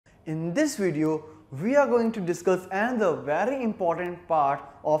In this video, we are going to discuss another very important part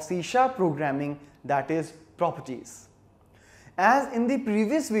of C# programming, that is properties. As in the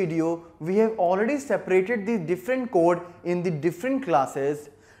previous video, we have already separated the different code in the different classes.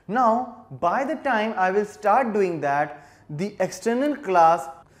 Now, by the time I will start doing that, the external class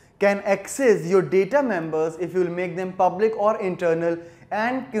can access your data members if you will make them public or internal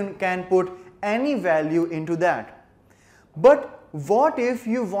and can put any value into that. But what if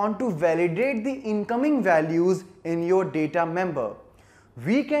you want to validate the incoming values in your data member?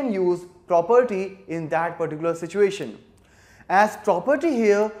 We can use property in that particular situation, as property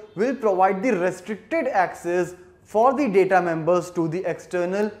here will provide the restricted access for the data members to the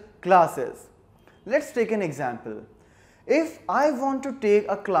external classes. Let's take an example. If I want to take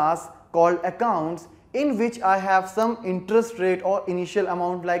a class called accounts in which I have some interest rate or initial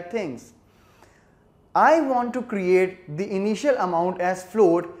amount like things, I want to create the initial amount as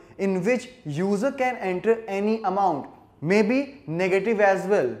float in which user can enter any amount, maybe negative as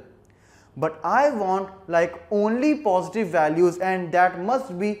well. But I want like only positive values, and that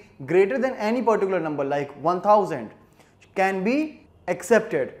must be greater than any particular number like 1000 can be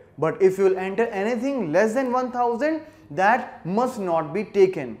accepted. But if you will enter anything less than 1000, that must not be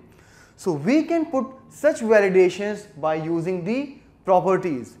taken. So we can put such validations by using the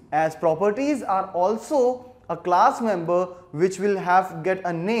properties, as properties are also a class member which will get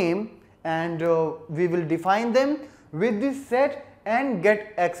a name, and we will define them with the set and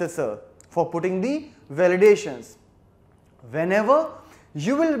get accessor for putting the validations. Whenever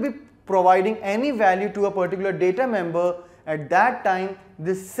you will be providing any value to a particular data member, at that time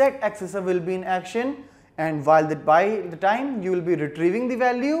this set accessor will be in action, and by the time you will be retrieving the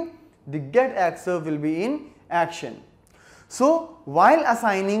value, the get accessor will be in action. So while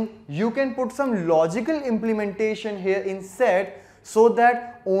assigning, you can put some logical implementation here in set so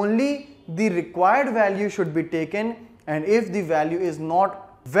that only the required value should be taken, and if the value is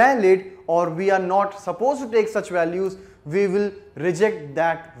not valid or we are not supposed to take such values, we will reject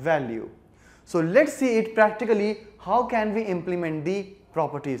that value. So let's see it practically, how can we implement the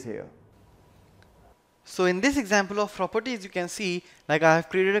properties here. So in this example of properties, you can see like I have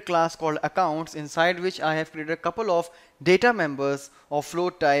created a class called accounts, inside which I have created a couple of data members of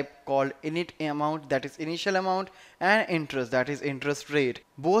float type called init amount, that is initial amount, and interest, that is interest rate.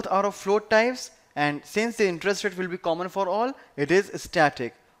 Both are of float types, and since the interest rate will be common for all, it is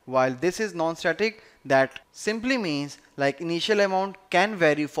static, while this is non-static. That simply means like initial amount can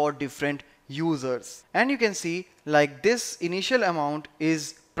vary for different users. And you can see like this initial amount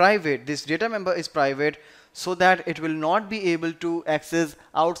is private, this data member is private, so that it will not be able to access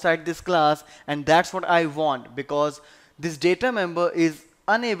outside this class, and that's what I want, because this data member is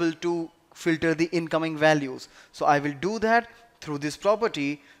unable to filter the incoming values. So I will do that through this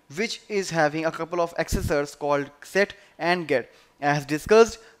property, which is having a couple of accessors called set and get. As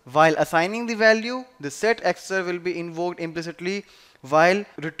discussed, while assigning the value, the set accessor will be invoked implicitly, while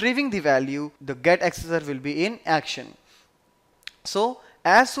retrieving the value, the get accessor will be in action. So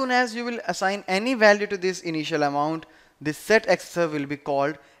as soon as you will assign any value to this initial amount, this set accessor will be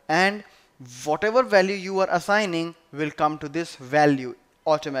called, and whatever value you are assigning will come to this value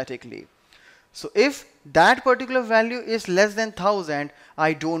automatically. So if that particular value is less than 1000,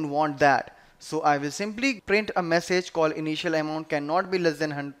 I don't want that. So I will simply print a message called initial amount cannot be less than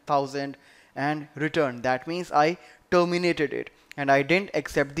 1000 and return. That means I terminated it and I didn't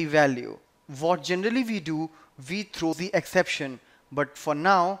accept the value. What generally we do, we throw the exception. But for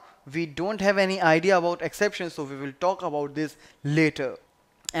now, we don't have any idea about exceptions, so we will talk about this later.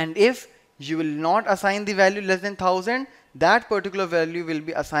 And if you will not assign the value less than 1000, that particular value will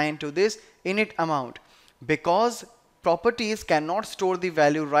be assigned to this init amount, because properties cannot store the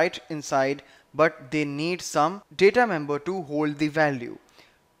value right inside, but they need some data member to hold the value.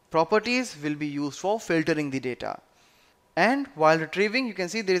 Properties will be used for filtering the data. And while retrieving, you can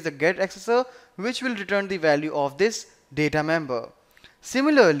see there is a get accessor which will return the value of this data member.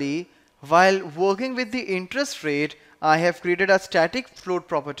 Similarly, while working with the interest rate, I have created a static float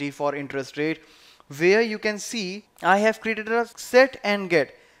property for interest rate, where you can see I have created a set and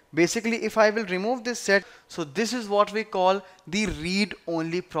get. Basically, if I will remove this set, so this is what we call the read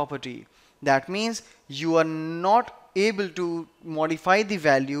only property. That means you are not able to modify the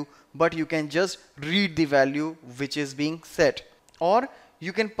value, but you can just read the value which is being set. Or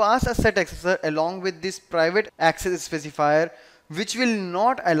you can pass a set accessor along with this private access specifier, which will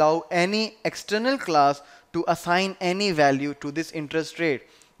not allow any external class to assign any value to this interest rate.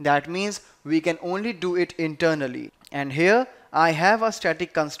 That means we can only do it internally. And here I have a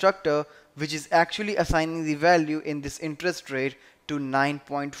static constructor which is actually assigning the value in this interest rate to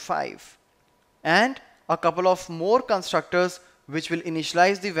 9.5. And a couple of more constructors which will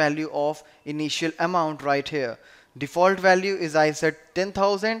initialize the value of initial amount right here. Default value is I said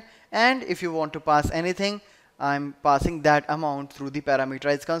 10,000, and if you want to pass anything, I'm passing that amount through the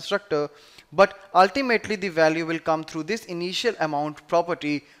parameterized constructor. But ultimately the value will come through this initial amount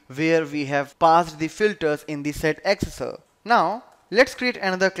property where we have passed the filters in the set accessor. Now let's create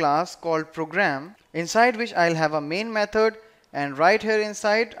another class called program, inside which I'll have a main method, and right here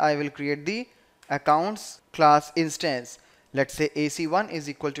inside I will create the accounts class instance. Let's say AC1 is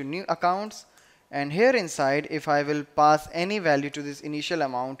equal to new accounts, and here inside if I will pass any value to this initial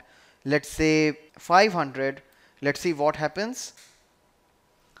amount, let's say 500, let's see what happens.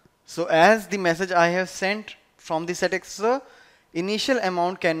 So as the message I have sent from the set accessor, initial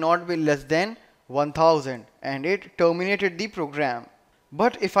amount cannot be less than 1000, and it terminated the program.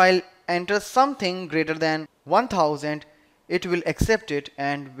 But if I'll enter something greater than 1000, it will accept it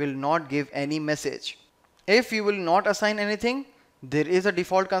and will not give any message. If you will not assign anything, there is a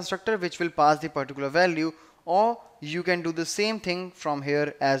default constructor which will pass the particular value, or you can do the same thing from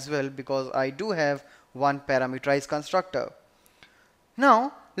here as well, because I do have one parameterized constructor.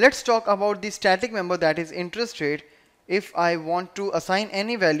 Now let's talk about the static member, that is interest rate. If I want to assign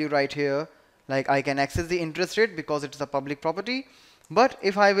any value right here, like I can access the interest rate because it's a public property, but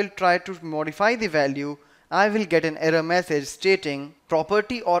if I will try to modify the value, I will get an error message stating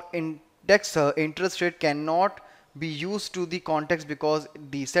property or indexer interest rate cannot be used to the context because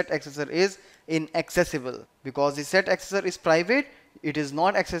the set accessor is inaccessible. Because the set accessor is private, it is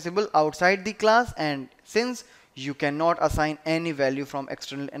not accessible outside the class, and since you cannot assign any value from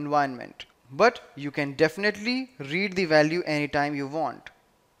external environment. But you can definitely read the value anytime you want,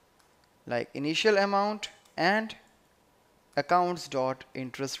 like initial amount and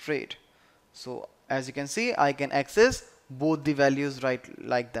accounts.interest rate. So as you can see, I can access both the values right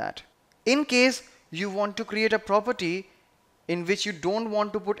like that. In case you want to create a property in which you don't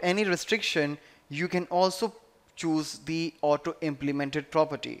want to put any restriction, you can also choose the auto implemented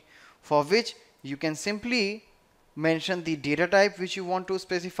property, for which you can simply mention the data type which you want to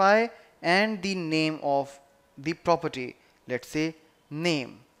specify and the name of the property. Let's say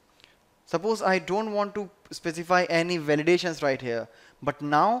name. Suppose I don't want to specify any validations right here, but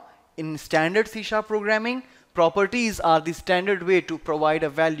now in standard C# programming, properties are the standard way to provide a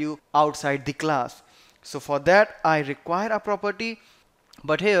value outside the class. So for that I require a property,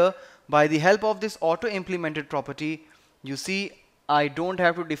 but here by the help of this auto implemented property, you see I don't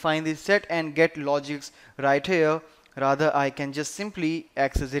have to define the set and get logics right here. Rather I can just simply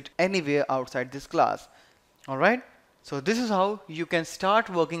access it anywhere outside this class. Alright, so this is how you can start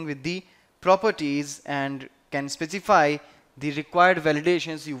working with the properties and can specify the required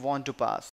validations you want to pass.